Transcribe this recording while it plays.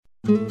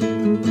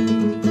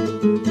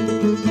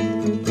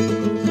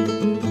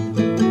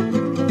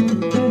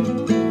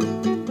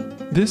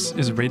This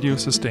is Radio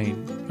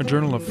Sustain, a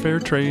journal of fair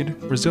trade,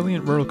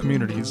 resilient rural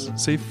communities,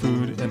 safe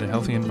food, and a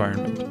healthy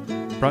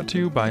environment. Brought to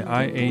you by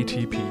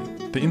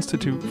IATP, the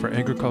Institute for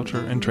Agriculture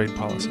and Trade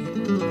Policy.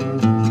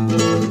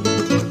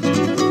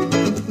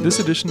 This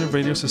edition of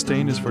Radio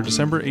Sustain is for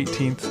December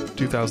 18th,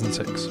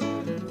 2006.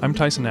 I'm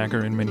Tyson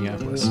Acker in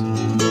Minneapolis.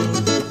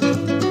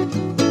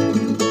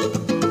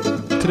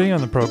 Today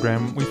on the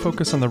program, we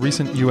focus on the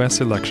recent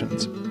U.S.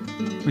 elections.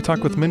 We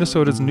talk with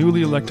Minnesota's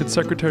newly elected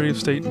Secretary of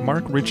State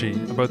Mark Ritchie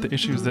about the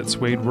issues that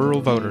swayed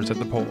rural voters at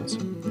the polls.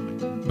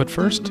 But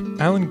first,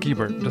 Alan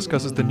Giebert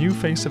discusses the new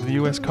face of the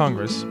U.S.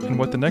 Congress and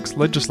what the next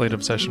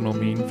legislative session will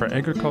mean for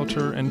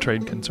agriculture and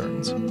trade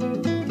concerns.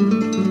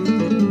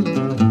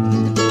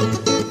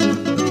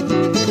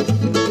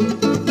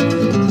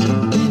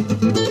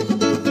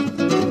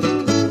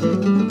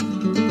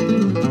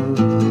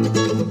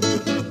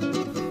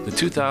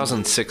 The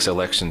 2006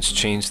 elections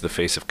changed the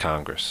face of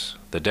Congress.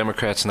 The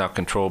Democrats now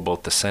control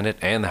both the Senate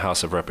and the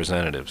House of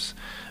Representatives.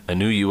 A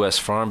new U.S.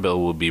 Farm Bill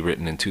will be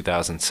written in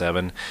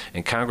 2007,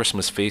 and Congress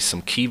must face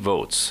some key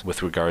votes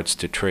with regards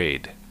to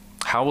trade.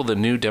 How will the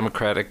new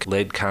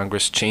Democratic-led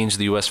Congress change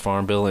the U.S.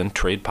 Farm Bill and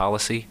trade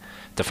policy?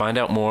 To find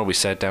out more, we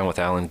sat down with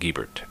Alan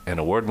Giebert, an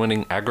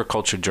award-winning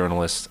agriculture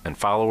journalist and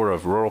follower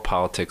of rural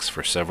politics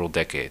for several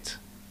decades.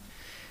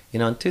 You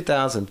know, in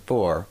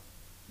 2004,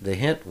 the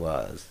hint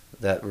was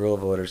that rural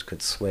voters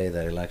could sway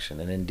that election,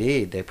 and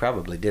indeed, they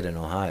probably did in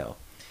Ohio.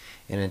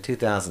 And in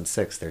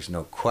 2006, there's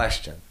no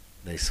question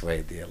they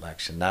swayed the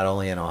election, not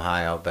only in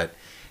Ohio, but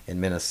in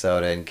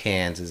Minnesota, in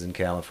Kansas, in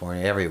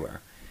California, everywhere.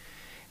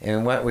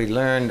 And what we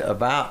learned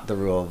about the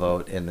rural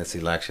vote in this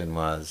election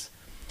was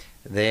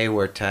they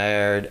were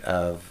tired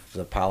of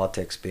the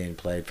politics being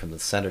played from the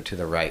center to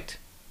the right.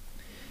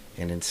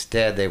 And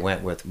instead, they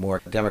went with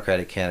more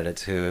Democratic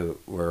candidates who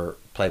were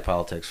play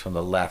politics from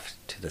the left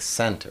to the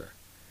center.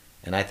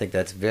 And I think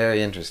that's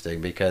very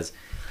interesting because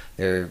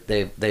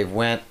they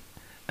went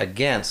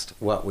against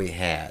what we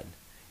had.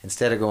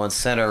 Instead of going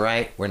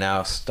center-right, we're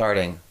now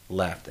starting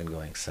left and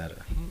going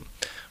center.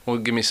 Well,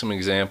 give me some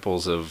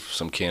examples of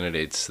some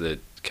candidates that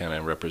kind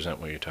of represent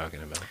what you're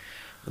talking about.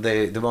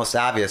 The most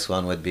obvious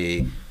one would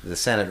be the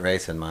Senate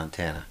race in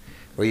Montana,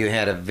 where you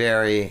had a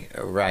very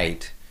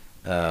right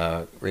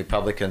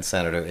Republican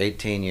senator,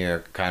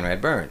 18-year Conrad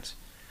Burns.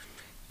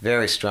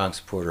 Very strong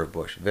supporter of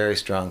Bush, very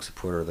strong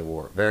supporter of the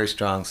war, very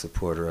strong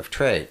supporter of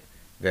trade,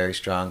 very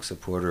strong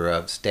supporter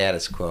of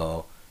status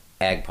quo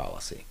ag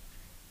policy.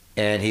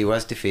 And he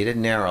was defeated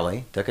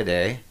narrowly, took a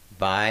day,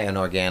 by an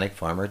organic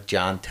farmer,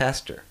 Jon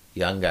Tester,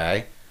 young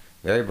guy,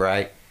 very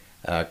bright,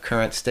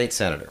 current state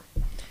senator.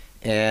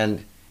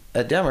 And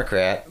a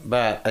Democrat,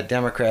 but a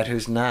Democrat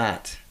who's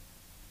not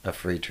a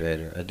free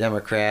trader, a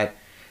Democrat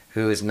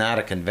who is not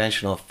a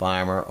conventional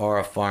farmer or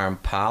a farm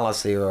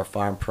policy or a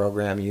farm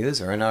program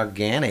user, an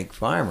organic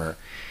farmer.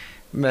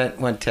 But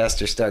when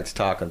Tester starts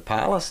talking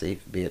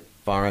policy, be it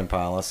foreign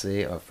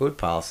policy or food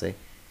policy,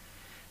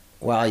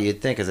 while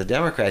you'd think as a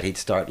Democrat he'd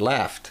start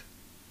left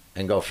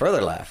and go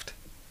further left,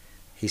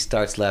 he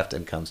starts left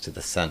and comes to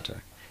the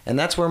center. And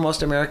that's where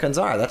most Americans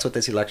are. That's what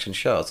this election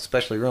shows,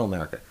 especially rural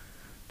America.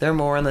 They're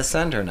more in the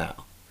center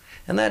now.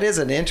 And that is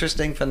an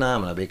interesting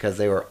phenomenon because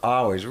they were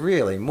always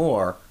really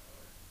more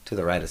to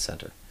the right of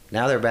center.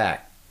 Now they're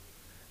back.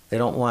 They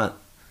don't want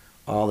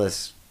all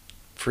this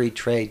free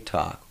trade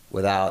talk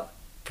without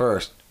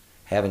first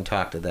having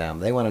talked to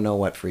them. They want to know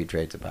what free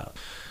trade's about.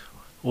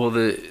 Well,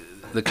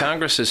 the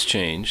Congress has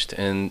changed,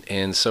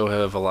 and so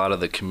have a lot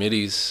of the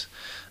committees,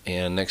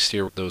 and next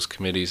year those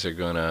committees are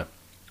going to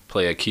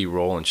play a key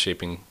role in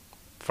shaping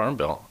Farm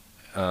Bill.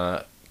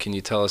 Can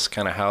you tell us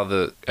kind of how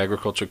the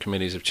agriculture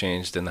committees have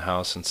changed in the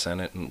House and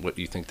Senate and what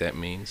you think that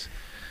means?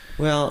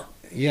 Well,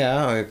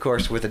 yeah, of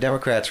course, with the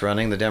Democrats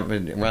running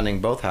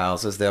both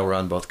houses, they'll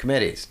run both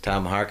committees.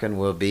 Tom Harkin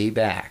will be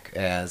back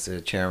as the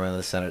chairman of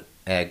the Senate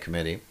Ag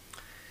Committee.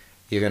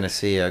 You're going to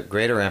see a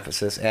greater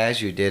emphasis,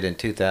 as you did in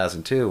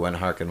 2002 when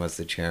Harkin was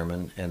the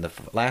chairman and the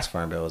last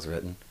Farm Bill was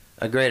written,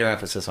 a greater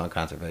emphasis on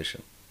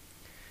conservation.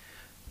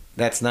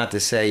 That's not to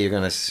say you're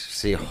going to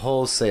see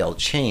wholesale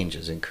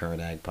changes in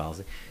current ag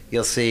policy.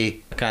 You'll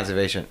see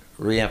conservation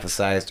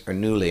re-emphasized or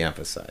newly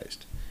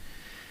emphasized.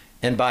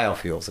 And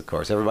biofuels, of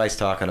course. Everybody's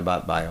talking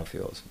about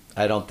biofuels.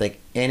 I don't think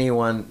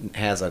anyone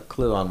has a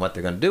clue on what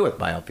they're going to do with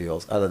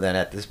biofuels other than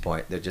at this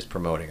point they're just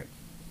promoting it.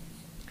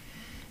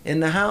 In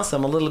the House,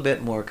 I'm a little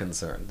bit more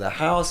concerned. The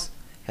House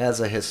has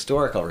a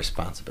historical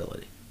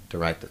responsibility to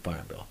write the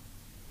Farm Bill.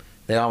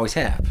 They always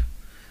have.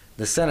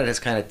 The Senate has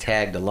kind of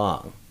tagged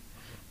along.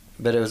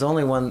 But it was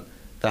only when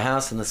the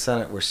House and the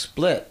Senate were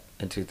split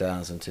in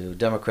 2002,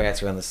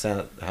 Democrats ran the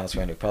Senate, the House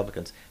ran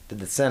Republicans, did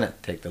the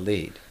Senate take the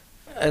lead.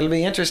 It'll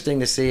be interesting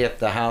to see if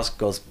the House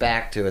goes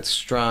back to its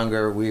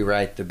stronger, we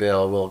write the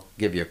bill, we'll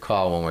give you a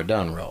call when we're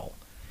done role.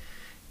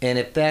 And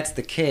if that's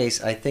the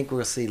case, I think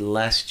we'll see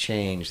less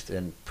change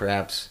than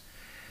perhaps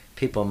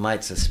people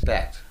might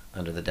suspect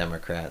under the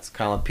Democrats.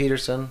 Colin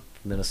Peterson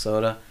from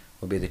Minnesota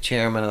will be the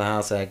chairman of the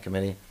House Ag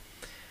Committee.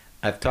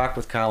 I've talked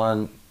with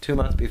Colin 2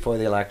 months before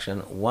the election,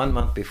 1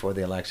 month before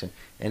the election,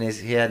 and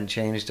he hadn't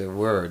changed a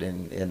word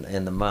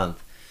in the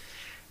month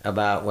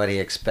about what he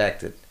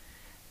expected.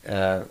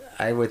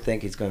 I would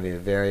think he's going to be a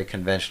very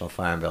conventional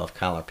farm bill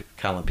if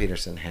Colin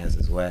Peterson has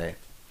his way.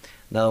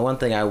 Now, the one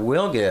thing I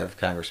will give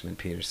Congressman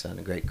Peterson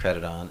a great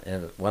credit on,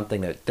 and one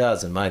thing that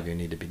does, in my view,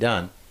 need to be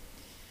done,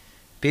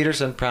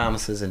 Peterson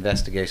promises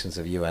investigations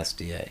of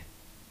USDA.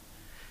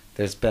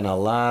 There's been a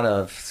lot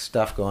of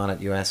stuff going on at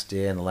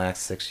USDA in the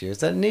last 6 years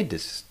that need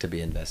to be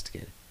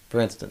investigated.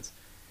 For instance,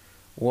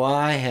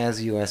 why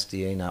has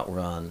USDA not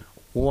run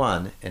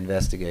one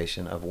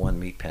investigation of one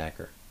meat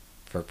packer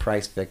for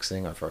price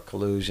fixing or for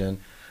collusion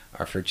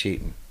or for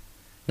cheating?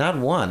 Not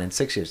one in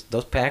 6 years.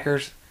 Those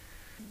packers,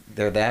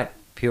 they're that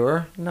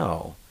pure?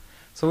 No.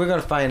 So we're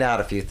going to find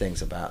out a few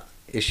things about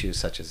issues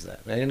such as that.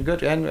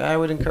 And I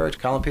would encourage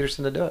Colin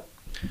Peterson to do it.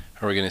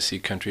 Are we going to see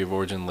country of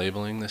origin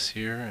labeling this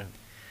year?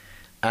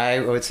 I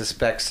would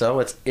suspect so.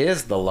 It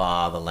is the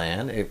law of the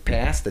land. It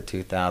passed the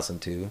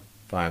 2002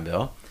 Farm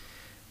Bill.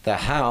 The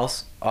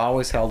House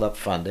always held up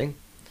funding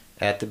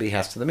at the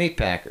behest of the meat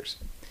packers.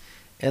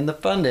 And the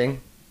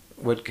funding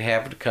would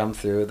have to come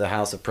through the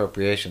House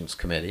Appropriations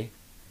Committee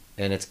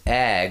and its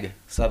Ag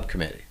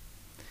Subcommittee.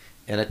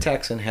 And a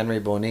Texan, Henry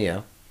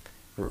Bonilla,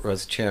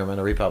 was chairman,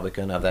 a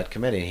Republican of that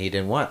committee. He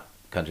didn't want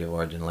country of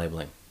origin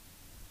labeling.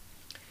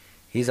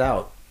 He's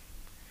out.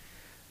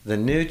 The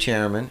new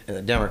chairman,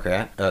 a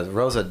Democrat,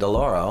 Rosa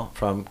DeLauro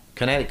from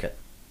Connecticut,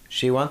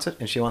 she wants it,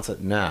 and she wants it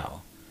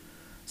now.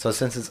 So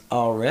since it's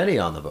already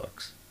on the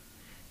books,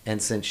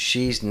 and since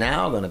she's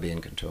now going to be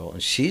in control,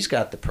 and she's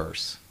got the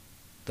purse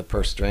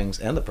strings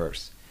and the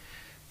purse,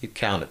 you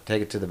count it,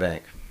 take it to the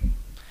bank.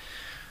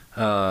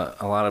 A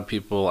lot of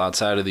people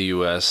outside of the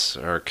U.S.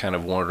 are kind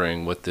of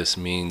wondering what this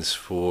means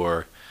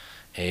for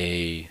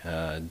a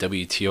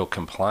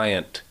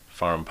WTO-compliant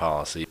farm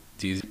policy.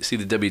 Do you see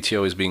the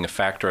WTO as being a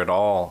factor at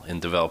all in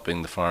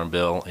developing the Farm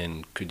Bill?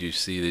 And could you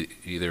see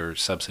either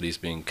subsidies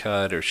being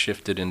cut or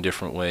shifted in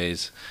different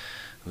ways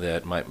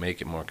that might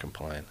make it more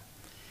compliant?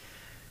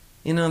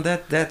 You know,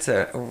 that's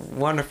a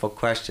wonderful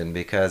question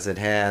because it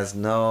has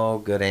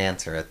no good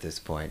answer at this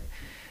point.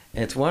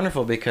 It's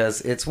wonderful because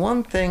it's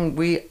one thing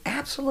we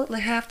absolutely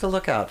have to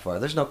look out for.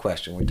 There's no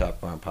question when we talk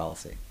foreign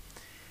policy.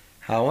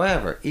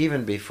 However,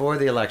 even before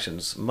the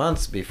elections,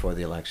 months before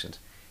the elections,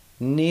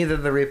 neither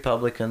the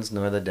Republicans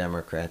nor the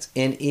Democrats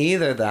in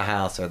either the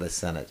House or the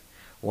Senate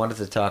wanted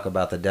to talk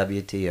about the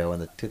WTO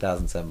and the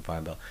 2007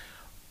 Farm Bill.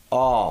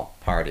 All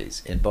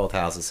parties in both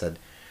houses said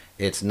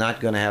it's not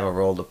going to have a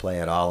role to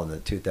play at all in the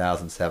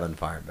 2007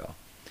 Farm Bill.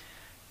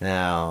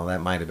 Now,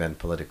 that might have been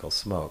political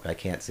smoke. I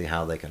can't see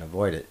how they can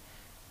avoid it.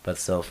 But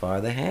so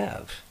far they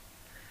have.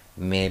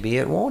 Maybe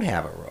it won't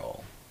have a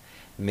role.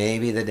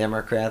 Maybe the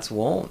Democrats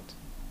won't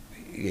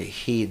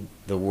heed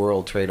the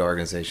World Trade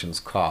Organization's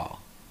call.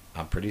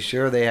 I'm pretty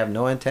sure they have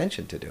no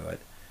intention to do it.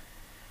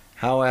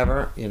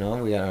 However, you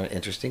know, we are on an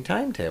interesting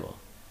timetable.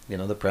 You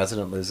know, the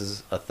president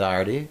loses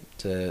authority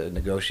to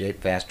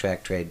negotiate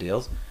fast-track trade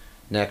deals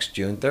next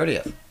June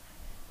 30th.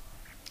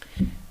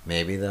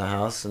 Maybe the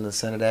House and the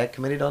Senate Ag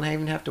Committee don't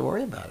even have to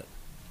worry about it.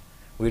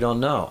 We don't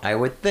know. I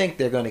would think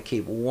they're going to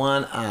keep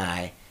one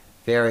eye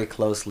very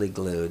closely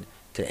glued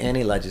to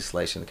any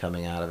legislation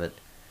coming out of it,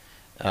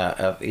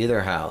 of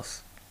either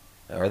House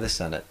or the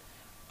Senate,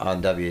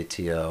 on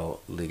WTO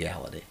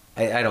legality.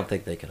 I don't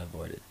think they can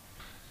avoid it.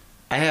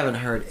 I haven't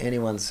heard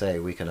anyone say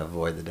we can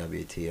avoid the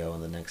WTO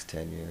in the next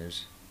 10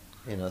 years.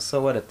 You know,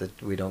 so what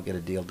if we don't get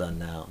a deal done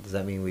now? Does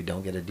that mean we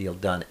don't get a deal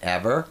done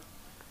ever?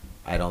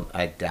 I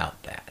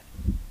doubt that.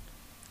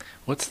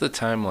 What's the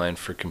timeline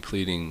for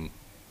completing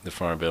the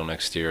Farm Bill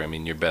next year? I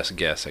mean, your best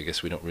guess. I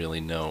guess we don't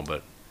really know,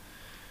 but...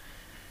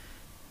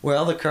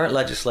 Well, the current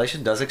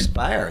legislation does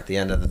expire at the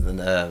end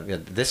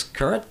of this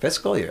current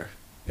fiscal year.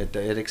 It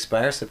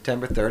expires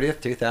September 30th,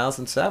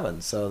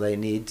 2007, so they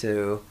need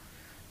to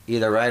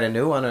either write a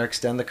new one or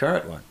extend the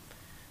current one.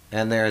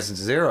 And there's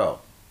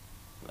zero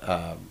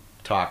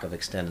talk of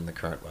extending the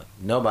current one.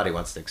 Nobody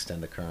wants to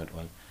extend the current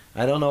one.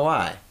 I don't know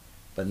why,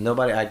 but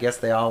nobody, I guess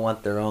they all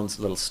want their own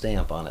little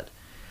stamp on it.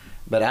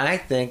 But I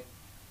think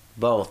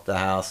both the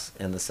House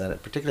and the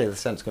Senate, particularly the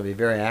Senate, is going to be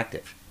very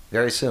active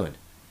very soon.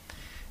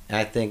 And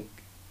I think,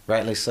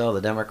 rightly so, the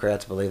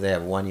Democrats believe they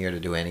have 1 year to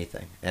do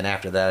anything. And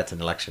after that, it's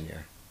an election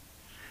year.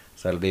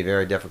 So it'll be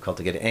very difficult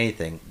to get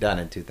anything done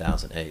in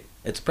 2008.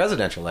 It's a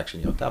presidential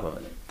election on top of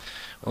it.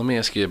 Well, let me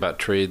ask you about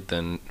trade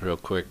then real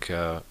quick.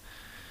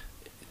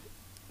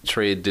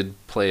 Trade did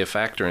play a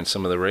factor in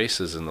some of the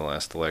races in the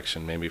last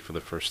election, maybe for the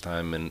first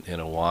time in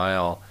a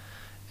while.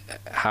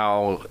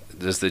 How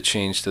does that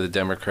change to the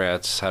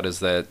Democrats? How does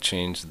that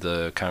change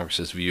the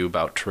Congress's view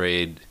about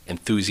trade,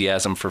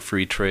 enthusiasm for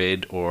free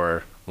trade,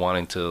 or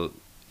wanting to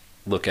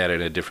look at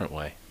it a different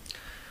way?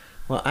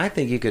 Well, I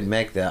think you could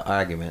make the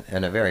argument,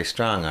 and a very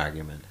strong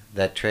argument,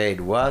 that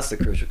trade was the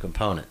crucial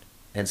component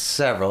in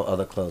several of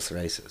the close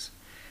races,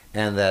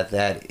 and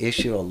that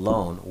issue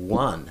alone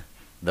won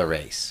the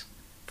race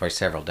for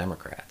several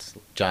Democrats.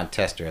 John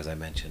Tester, as I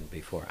mentioned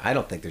before. I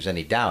don't think there's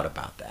any doubt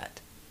about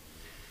that.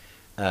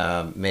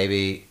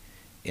 Maybe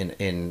in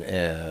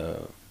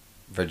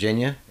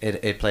Virginia,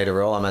 it played a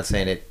role. I'm not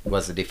saying it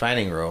was the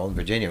defining role.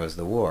 Virginia was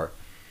the war.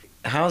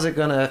 How is it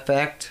going to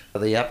affect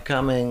the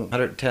upcoming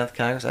 110th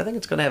Congress? I think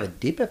it's going to have a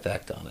deep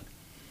effect on it.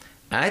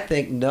 I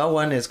think no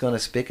one is going to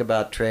speak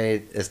about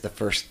trade as the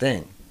first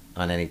thing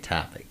on any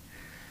topic.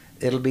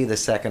 It'll be the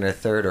second or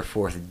third or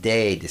fourth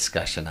day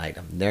discussion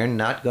item. They're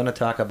not going to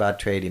talk about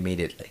trade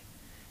immediately.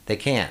 They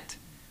can't,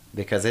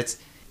 because it's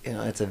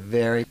a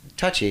very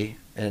touchy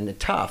and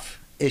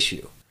tough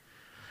issue.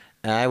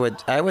 And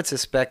I would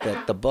suspect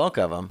that the bulk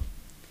of them,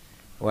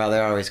 while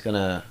they're always going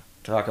to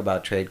talk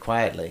about trade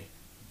quietly,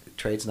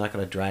 trade's not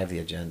going to drive the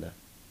agenda.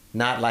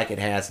 Not like it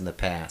has in the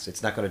past.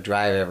 It's not going to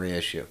drive every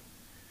issue.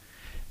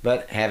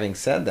 But having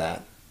said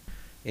that,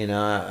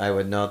 I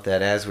would note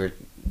that as we're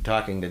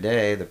talking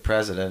today, the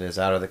president is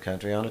out of the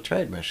country on a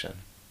trade mission.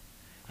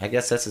 I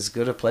guess that's as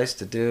good a place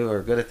to do,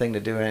 or good a thing to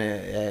do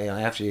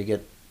after you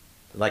get,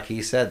 like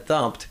he said,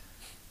 thumped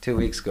 2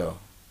 weeks ago.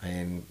 I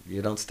mean,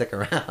 you don't stick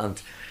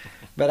around.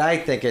 But I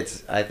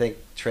think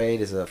trade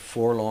is a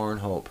forlorn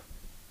hope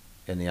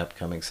in the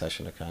upcoming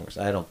session of Congress.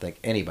 I don't think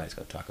anybody's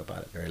going to talk about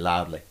it very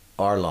loudly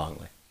or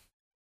longly.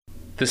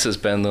 This is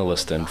Ben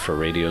Lilliston for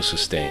Radio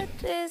Sustain.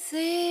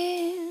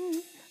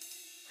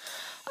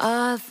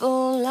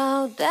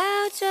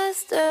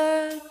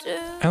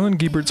 Alan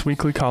Giebert's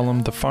weekly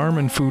column, The Farm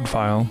and Food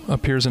File,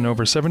 appears in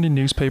over 70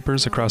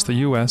 newspapers across the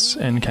U.S.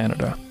 and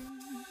Canada.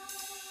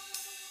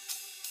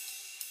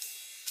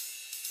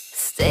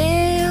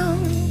 Still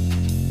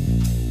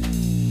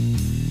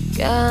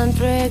can't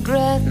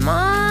regret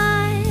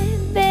my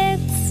big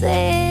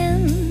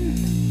sin,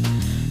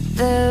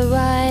 though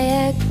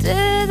I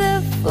acted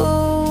a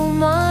fool,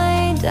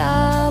 my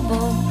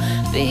double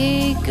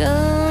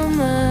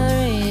become a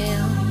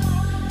real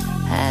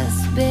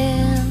has been.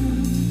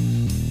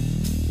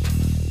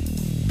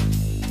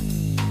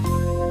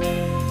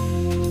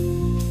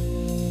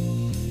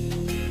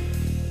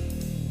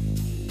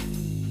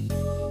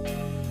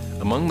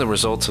 Among the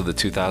results of the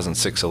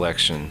 2006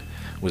 election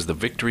was the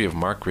victory of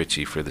Mark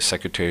Ritchie for the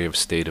Secretary of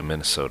State of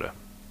Minnesota.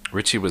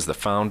 Ritchie was the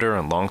founder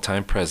and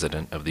longtime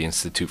president of the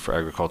Institute for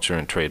Agriculture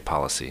and Trade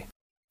Policy.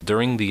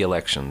 During the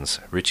elections,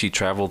 Ritchie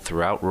traveled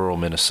throughout rural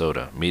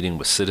Minnesota, meeting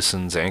with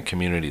citizens and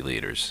community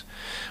leaders.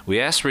 We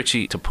asked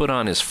Ritchie to put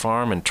on his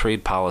farm and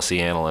trade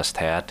policy analyst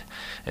hat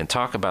and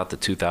talk about the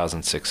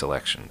 2006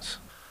 elections.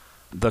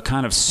 The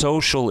kind of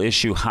social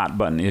issue, hot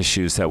button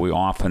issues that we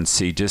often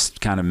see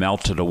just kind of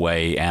melted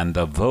away, and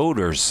the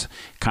voters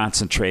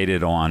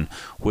concentrated on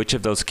which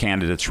of those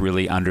candidates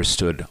really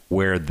understood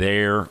where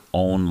their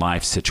own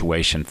life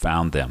situation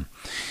found them.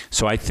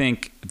 So I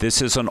think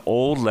this is an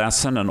old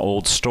lesson, an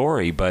old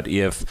story, but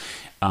if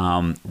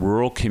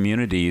rural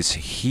communities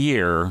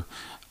hear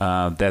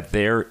that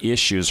their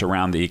issues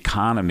around the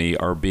economy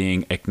are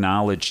being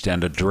acknowledged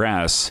and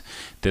addressed,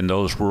 then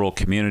those rural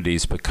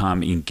communities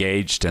become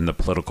engaged in the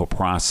political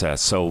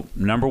process. So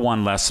number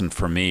one lesson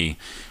for me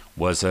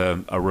was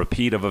a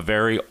repeat of a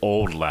very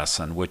old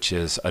lesson, which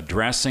is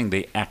addressing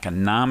the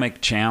economic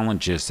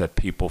challenges that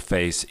people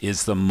face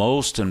is the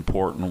most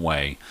important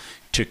way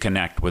to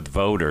connect with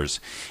voters.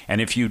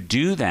 And if you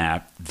do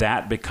that,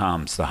 that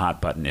becomes the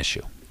hot button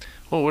issue.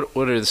 Well,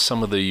 what are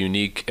some of the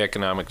unique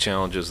economic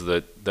challenges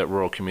that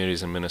rural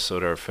communities in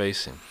Minnesota are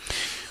facing?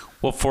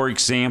 Well, for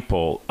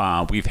example,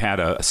 we've had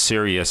a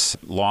serious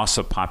loss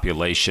of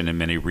population in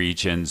many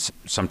regions,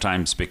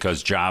 sometimes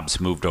because jobs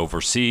moved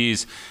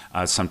overseas,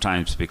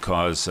 sometimes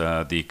because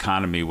the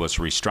economy was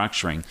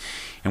restructuring.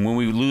 And when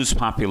we lose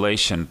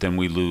population, then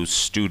we lose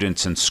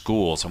students in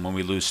schools. And when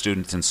we lose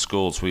students in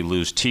schools, we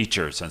lose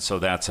teachers. And so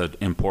that's an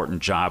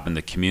important job in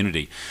the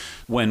community.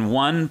 When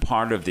one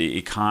part of the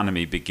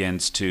economy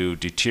begins to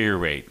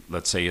deteriorate,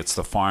 let's say it's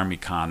the farm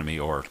economy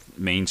or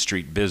Main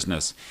Street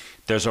business,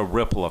 there's a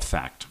ripple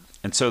effect.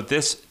 And so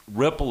this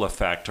ripple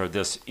effect, or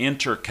this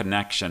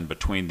interconnection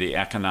between the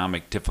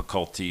economic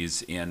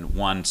difficulties in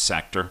one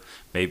sector,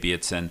 maybe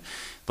it's in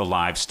the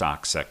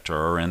livestock sector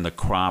or in the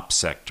crop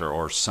sector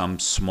or some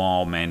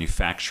small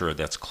manufacturer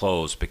that's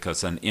closed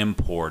because an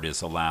import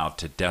is allowed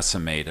to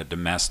decimate a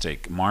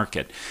domestic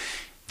market,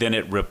 then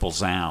it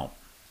ripples out.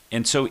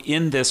 And so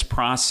in this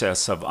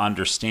process of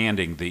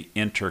understanding the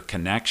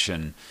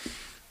interconnection,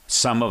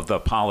 some of the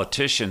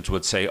politicians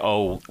would say,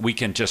 oh, we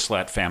can just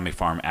let family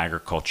farm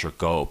agriculture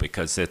go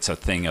because it's a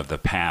thing of the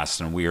past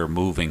and we are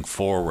moving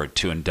forward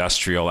to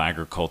industrial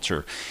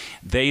agriculture.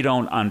 They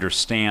don't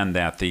understand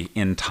that the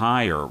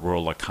entire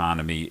rural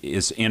economy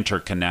is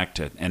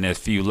interconnected. And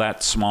if you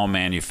let small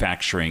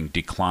manufacturing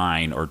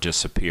decline or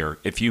disappear,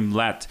 if you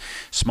let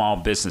small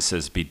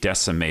businesses be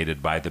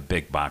decimated by the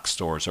big box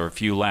stores, or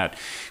if you let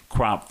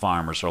crop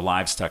farmers or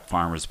livestock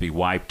farmers be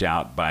wiped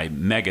out by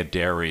mega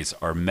dairies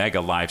or mega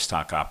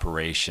livestock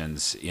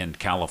operations in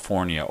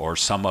California or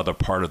some other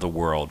part of the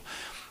world,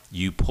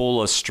 you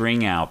pull a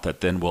string out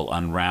that then will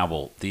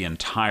unravel the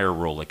entire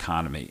rural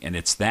economy. And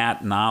it's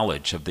that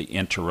knowledge of the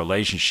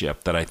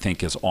interrelationship that I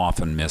think is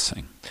often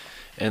missing.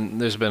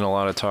 And there's been a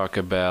lot of talk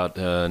about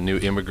new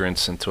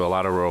immigrants into a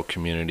lot of rural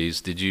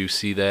communities. Did you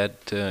see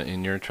that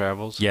in your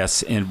travels?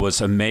 Yes, it was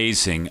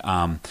amazing.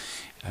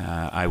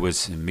 I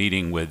was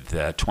meeting with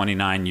the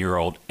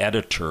 29-year-old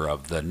editor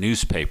of the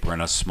newspaper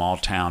in a small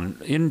town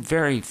in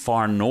very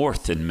far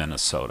north in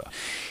Minnesota.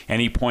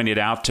 And he pointed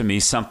out to me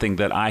something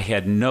that I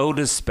had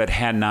noticed but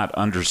had not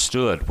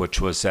understood, which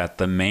was at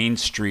the main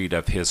street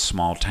of his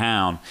small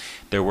town,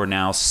 there were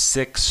now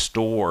 6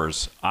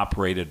 stores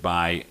operated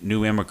by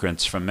new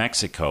immigrants from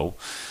Mexico,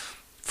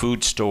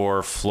 food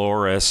store,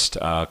 florist,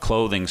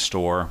 clothing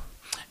store.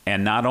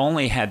 And not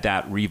only had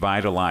that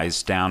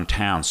revitalized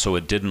downtown so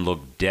it didn't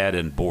look dead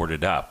and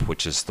boarded up,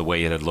 which is the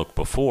way it had looked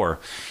before,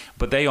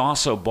 but they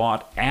also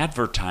bought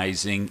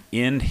advertising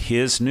in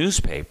his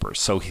newspaper.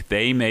 So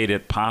they made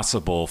it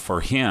possible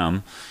for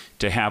him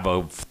to have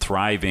a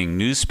thriving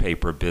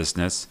newspaper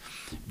business.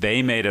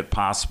 They made it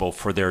possible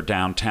for their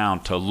downtown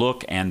to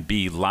look and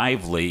be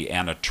lively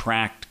and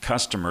attract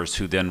customers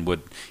who then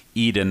would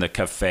eat in the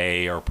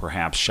cafe or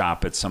perhaps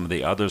shop at some of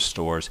the other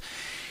stores.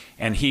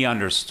 And he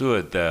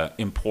understood the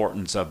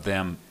importance of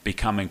them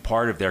becoming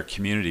part of their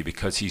community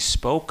because he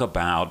spoke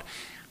about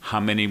how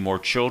many more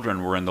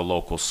children were in the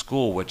local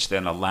school, which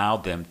then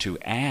allowed them to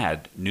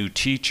add new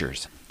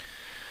teachers.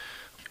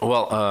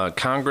 Well,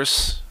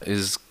 Congress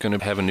is going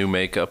to have a new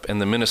makeup,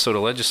 and the Minnesota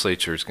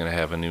legislature is going to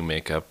have a new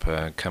makeup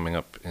coming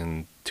up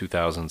in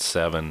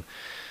 2007.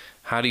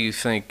 How do you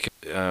think,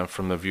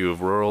 from the view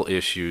of rural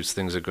issues,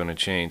 things are going to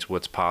change?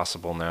 What's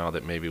possible now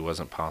that maybe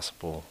wasn't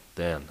possible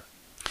then?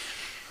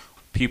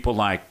 People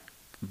like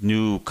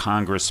new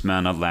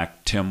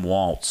Congressman-elect Tim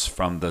Walz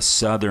from the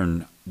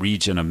southern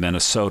region of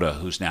Minnesota,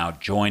 who's now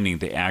joining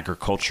the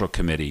Agricultural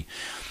Committee,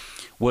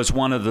 was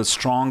one of the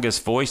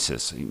strongest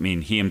voices. I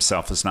mean, he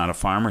himself is not a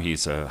farmer.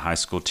 He's a high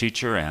school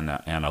teacher and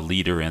a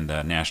leader in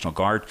the National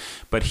Guard.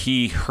 But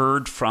he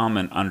heard from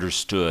and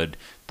understood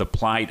the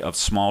plight of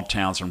small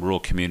towns and rural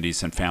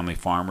communities and family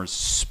farmers,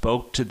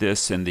 spoke to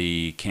this in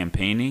the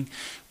campaigning,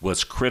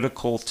 was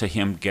critical to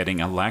him getting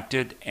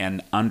elected,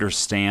 and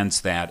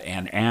understands that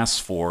and asks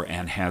for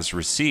and has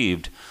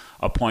received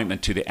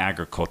appointment to the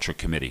Agriculture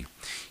Committee.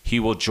 He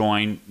will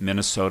join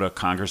Minnesota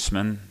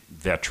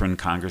veteran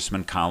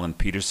Congressman Collin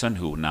Peterson,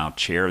 who will now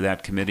chair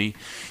that committee.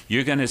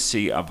 You're going to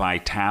see a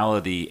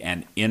vitality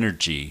and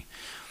energy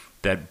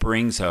that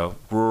brings a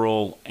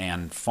rural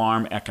and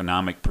farm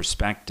economic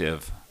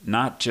perspective,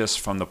 not just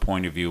from the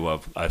point of view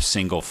of a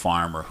single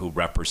farmer who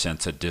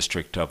represents a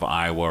district of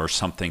Iowa or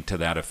something to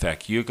that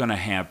effect. You're going to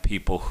have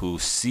people who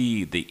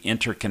see the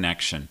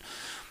interconnection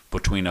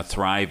between a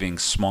thriving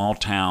small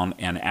town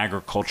and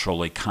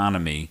agricultural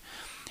economy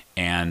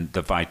and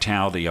the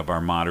vitality of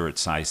our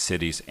moderate-sized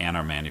cities and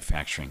our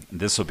manufacturing.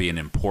 This will be an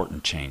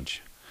important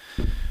change.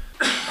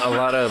 A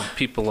lot of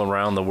people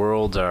around the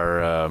world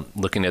are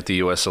looking at the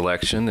U.S.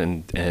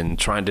 election and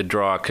trying to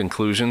draw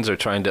conclusions or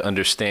trying to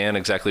understand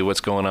exactly what's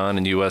going on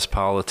in U.S.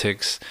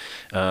 politics.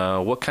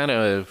 What kind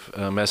of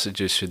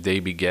messages should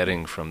they be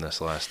getting from this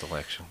last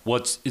election? Well,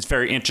 it's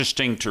very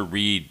interesting to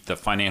read the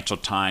Financial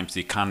Times,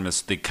 The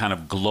Economist, the kind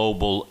of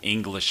global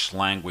English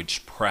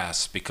language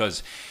press,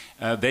 because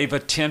they've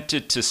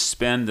attempted to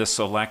spin this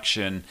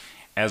election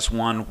as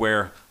one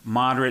where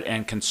moderate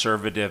and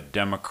conservative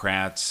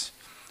Democrats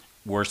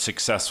were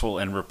successful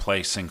in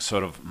replacing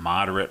sort of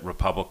moderate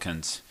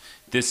Republicans.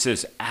 This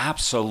is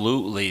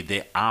absolutely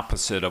the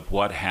opposite of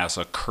what has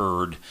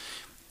occurred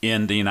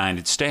in the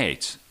United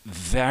States.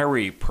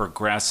 Very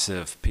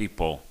progressive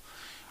people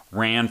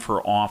ran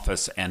for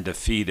office and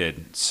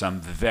defeated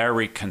some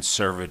very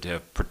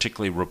conservative,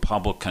 particularly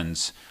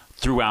Republicans,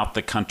 throughout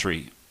the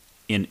country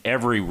in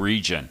every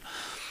region.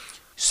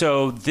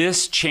 So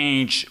this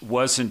change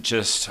wasn't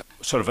just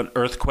sort of an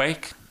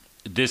earthquake.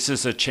 This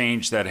is a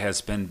change that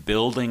has been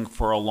building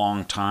for a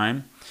long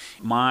time.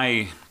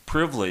 My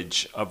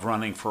privilege of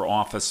running for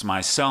office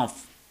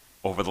myself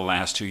over the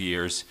last 2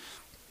 years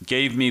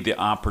gave me the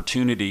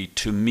opportunity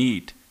to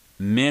meet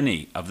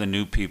many of the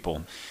new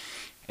people.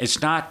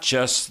 It's not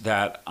just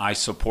that I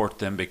support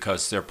them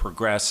because they're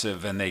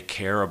progressive and they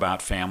care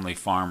about family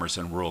farmers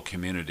and rural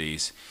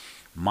communities.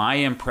 My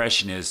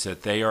impression is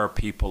that they are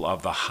people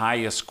of the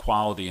highest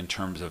quality in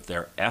terms of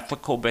their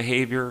ethical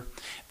behavior,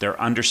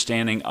 their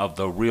understanding of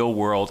the real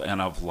world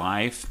and of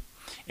life,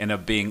 and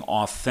of being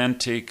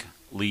authentic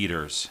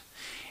leaders.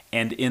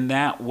 And in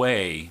that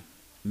way,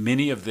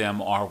 many of them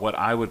are what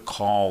I would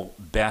call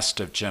best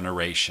of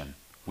generation.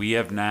 We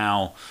have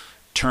now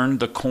turned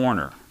the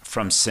corner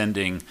from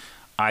sending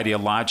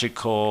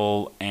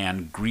ideological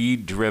and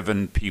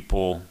greed-driven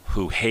people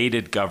who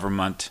hated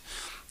government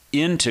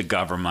into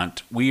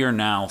government. We are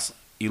now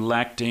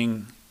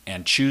electing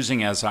and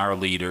choosing as our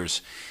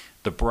leaders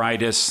the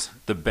brightest,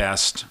 the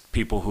best,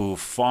 people who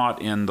fought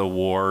in the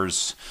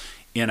wars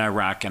in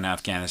Iraq and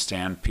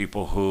Afghanistan,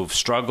 people who've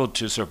struggled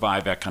to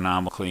survive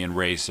economically and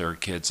raise their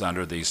kids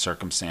under these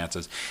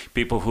circumstances,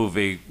 people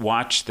who've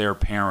watched their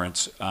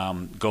parents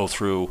go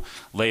through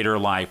later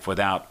life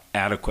without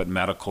adequate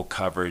medical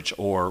coverage,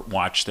 or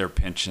watch their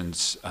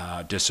pensions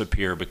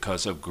disappear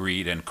because of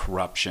greed and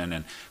corruption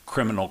and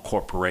criminal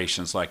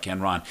corporations like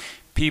Enron.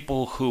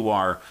 People who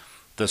are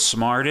the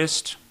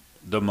smartest,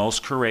 the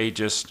most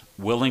courageous,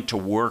 willing to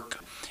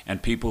work,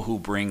 and people who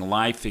bring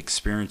life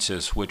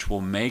experiences which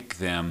will make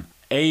them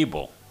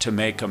able to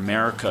make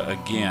America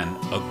again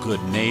a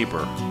good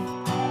neighbor.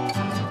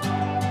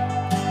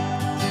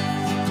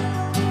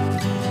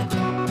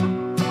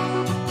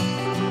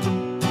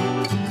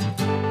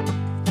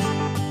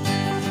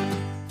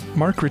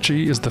 Mark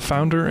Ritchie is the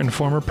founder and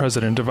former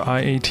president of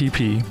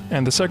IATP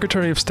and the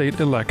Secretary of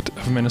State-elect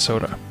of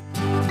Minnesota.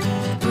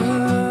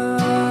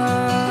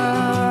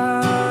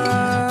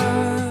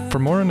 For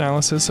more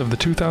analysis of the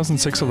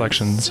 2006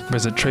 elections,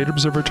 visit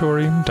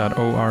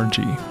tradeobservatory.org.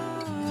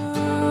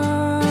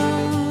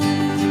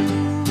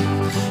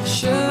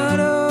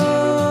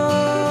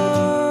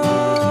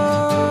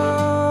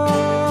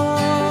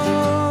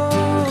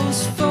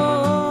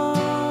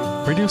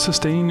 Radio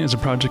Sustain is a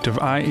project of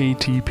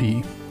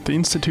IATP, the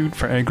Institute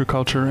for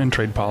Agriculture and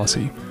Trade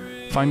Policy.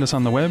 Find us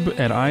on the web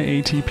at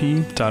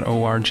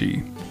iatp.org.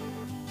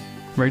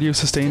 Radio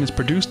Sustain is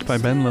produced by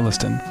Ben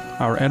Lilliston.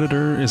 Our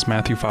editor is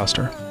Matthew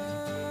Foster.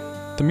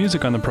 The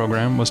music on the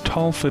program was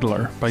Tall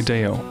Fiddler by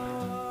Deo,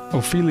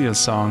 Ophelia's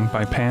Song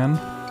by Pan,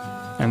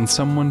 and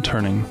Someone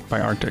Turning by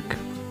Arctic.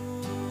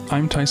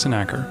 I'm Tyson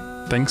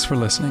Acker. Thanks for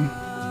listening.